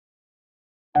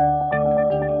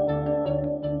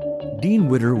Dean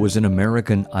Witter was an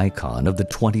American icon of the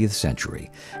 20th century.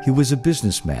 He was a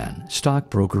businessman,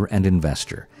 stockbroker, and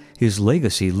investor. His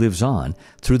legacy lives on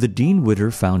through the Dean Witter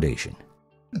Foundation.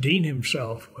 Dean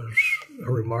himself was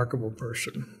a remarkable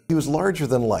person. He was larger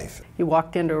than life. You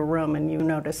walked into a room and you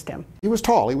noticed him. He was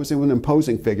tall. He was an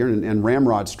imposing figure and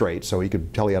ramrod straight, so he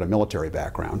could tell he had a military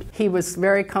background. He was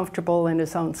very comfortable in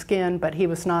his own skin, but he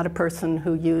was not a person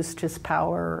who used his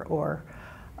power or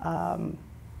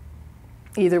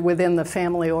either within the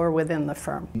family or within the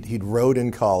firm. He'd rowed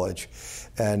in college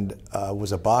and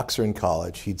was a boxer in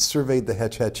college. He'd surveyed the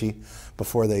Hetch Hetchy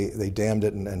before they dammed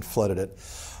it and flooded it.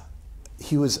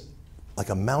 He was like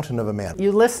a mountain of a man.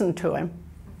 You listened to him.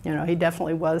 You know, he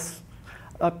definitely was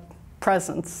a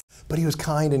presence. But he was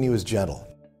kind and he was gentle.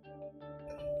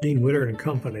 Dean Witter and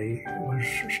Company was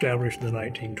established in the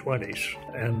 1920s,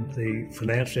 and the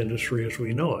finance industry as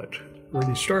we know it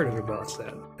really started about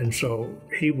then. And so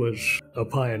he was a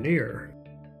pioneer.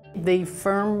 The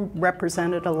firm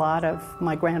represented a lot of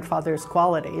my grandfather's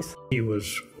qualities. He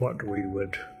was what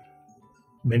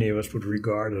many of us would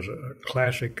regard as a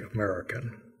classic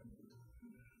American.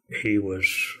 He was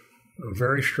a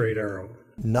very straight arrow.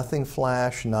 Nothing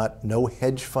flash, no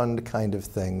hedge fund kind of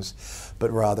things,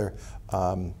 but rather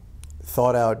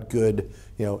thought out, good,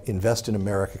 invest in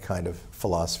America kind of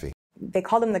philosophy. They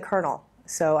called him the Colonel.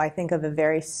 So I think of a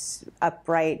very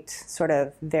upright, sort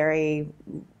of very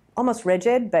almost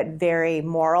rigid, but very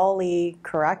morally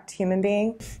correct human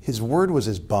being. His word was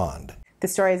his bond. The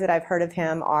stories that I've heard of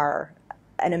him are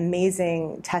an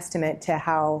amazing testament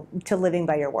to living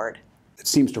by your word. It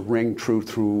seems to ring true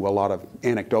through a lot of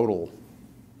anecdotal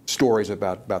stories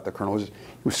about the Colonel. He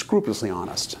was scrupulously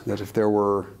honest, that if there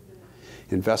were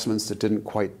investments that didn't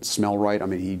quite smell right, I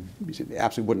mean, he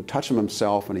absolutely wouldn't touch them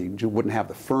himself, and he wouldn't have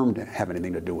the firm to have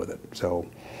anything to do with it. So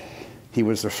he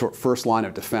was the first line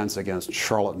of defense against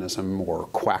charlatanism or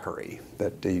quackery.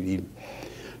 That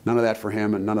none of that for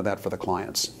him and none of that for the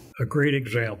clients. A great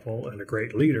example and a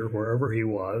great leader wherever he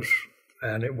was,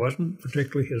 and it wasn't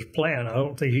particularly his plan. I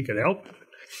don't think he could help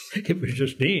it. It was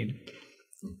just Dean.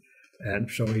 And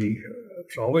so he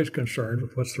was always concerned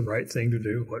with what's the right thing to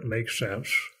do, what makes sense.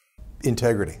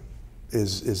 Integrity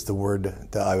is the word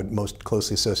that I would most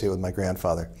closely associate with my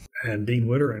grandfather. And Dean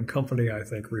Witter and Company, I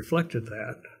think, reflected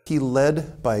that. He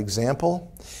led by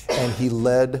example, and he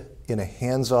led in a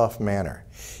hands-off manner.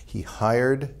 He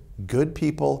hired good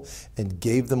people and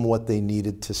gave them what they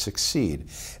needed to succeed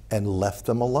and left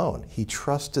them alone. He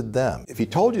trusted them. If he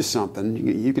told you something,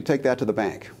 you could take that to the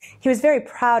bank. He was very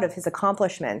proud of his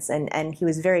accomplishments, and he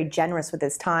was very generous with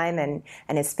his time and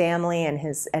his family and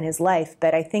his life.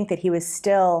 But I think that he was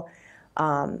still,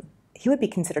 he would be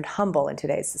considered humble in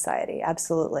today's society,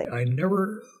 absolutely. I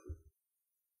never,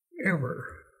 ever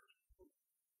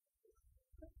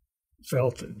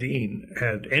felt that Dean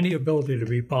had any ability to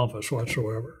be pompous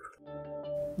whatsoever.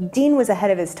 Dean was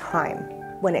ahead of his time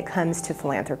when it comes to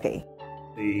philanthropy.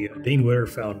 The Dean Witter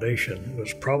Foundation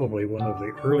was probably one of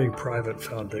the early private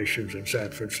foundations in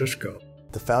San Francisco.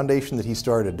 The foundation that he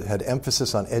started had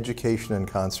emphasis on education and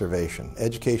conservation.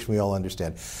 Education, we all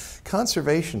understand.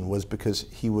 Conservation was because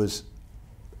he was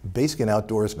basically an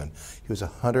outdoorsman. He was a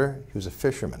hunter, he was a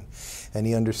fisherman, and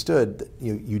he understood that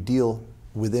you deal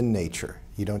within nature.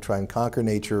 You don't try and conquer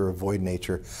nature or avoid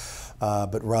nature,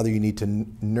 but rather you need to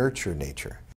nurture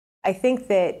nature. I think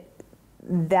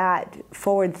that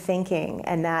forward thinking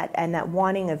and that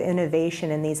wanting of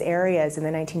innovation in these areas in the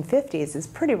 1950s is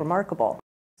pretty remarkable.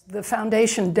 The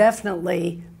foundation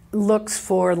definitely looks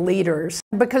for leaders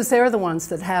because they're the ones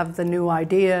that have the new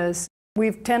ideas.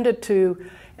 We've tended to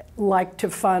like to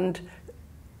fund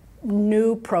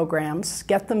new programs,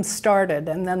 get them started,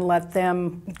 and then let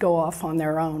them go off on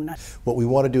their own. What we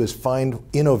want to do is find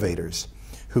innovators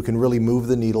who can really move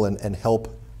the needle and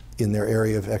help in their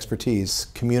area of expertise,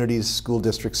 communities, school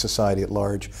districts, society at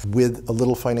large, with a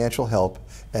little financial help,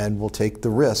 and we'll take the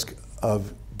risk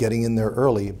of getting in there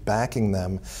early, backing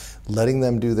them, letting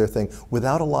them do their thing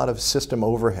without a lot of system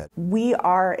overhead. We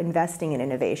are investing in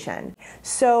innovation,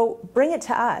 so bring it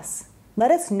to us.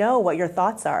 Let us know what your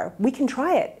thoughts are. We can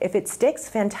try it. If it sticks,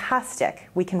 fantastic.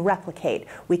 We can replicate.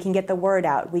 We can get the word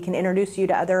out. We can introduce you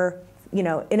to other,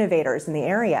 innovators in the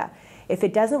area. If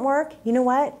it doesn't work, you know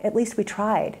what? At least we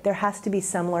tried. There has to be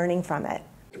some learning from it.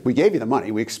 We gave you the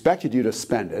money. We expected you to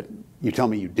spend it. You tell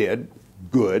me you did.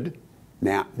 Good.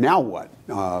 Now what?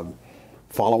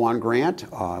 Follow-on grant?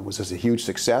 Was this a huge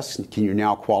success? Can you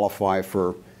now qualify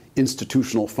for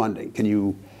institutional funding?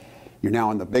 You're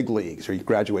now in the big leagues, or you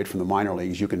graduate from the minor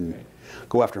leagues. You can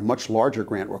go after much larger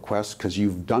grant requests because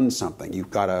you've done something.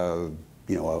 You've got a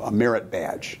a merit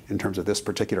badge in terms of this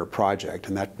particular project,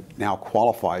 and that now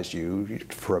qualifies you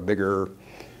for a bigger,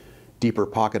 deeper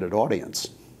pocketed audience.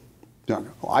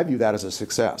 I view that as a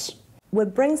success.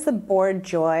 What brings the board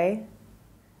joy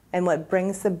and what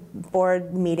brings the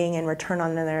board meeting and return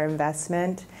on their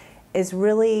investment is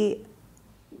really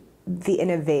the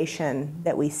innovation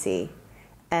that we see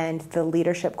and the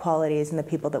leadership qualities and the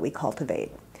people that we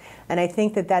cultivate. And I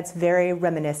think that that's very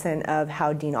reminiscent of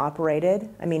how Dean operated.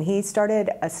 I mean, he started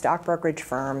a stock brokerage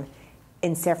firm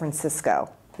in San Francisco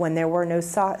when there were no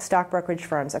stock brokerage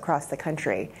firms across the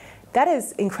country. That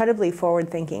is incredibly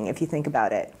forward-thinking if you think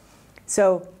about it.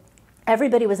 So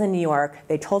everybody was in New York.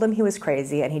 They told him he was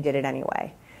crazy, and he did it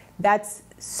anyway. That's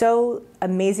so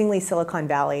amazingly Silicon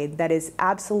Valley. That is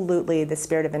absolutely the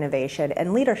spirit of innovation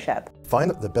and leadership.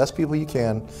 Find the best people you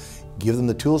can, give them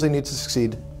the tools they need to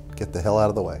succeed, get the hell out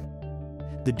of the way.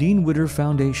 The Dean Witter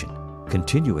Foundation,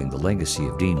 continuing the legacy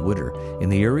of Dean Witter in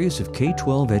the areas of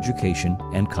K-12 education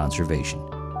and conservation.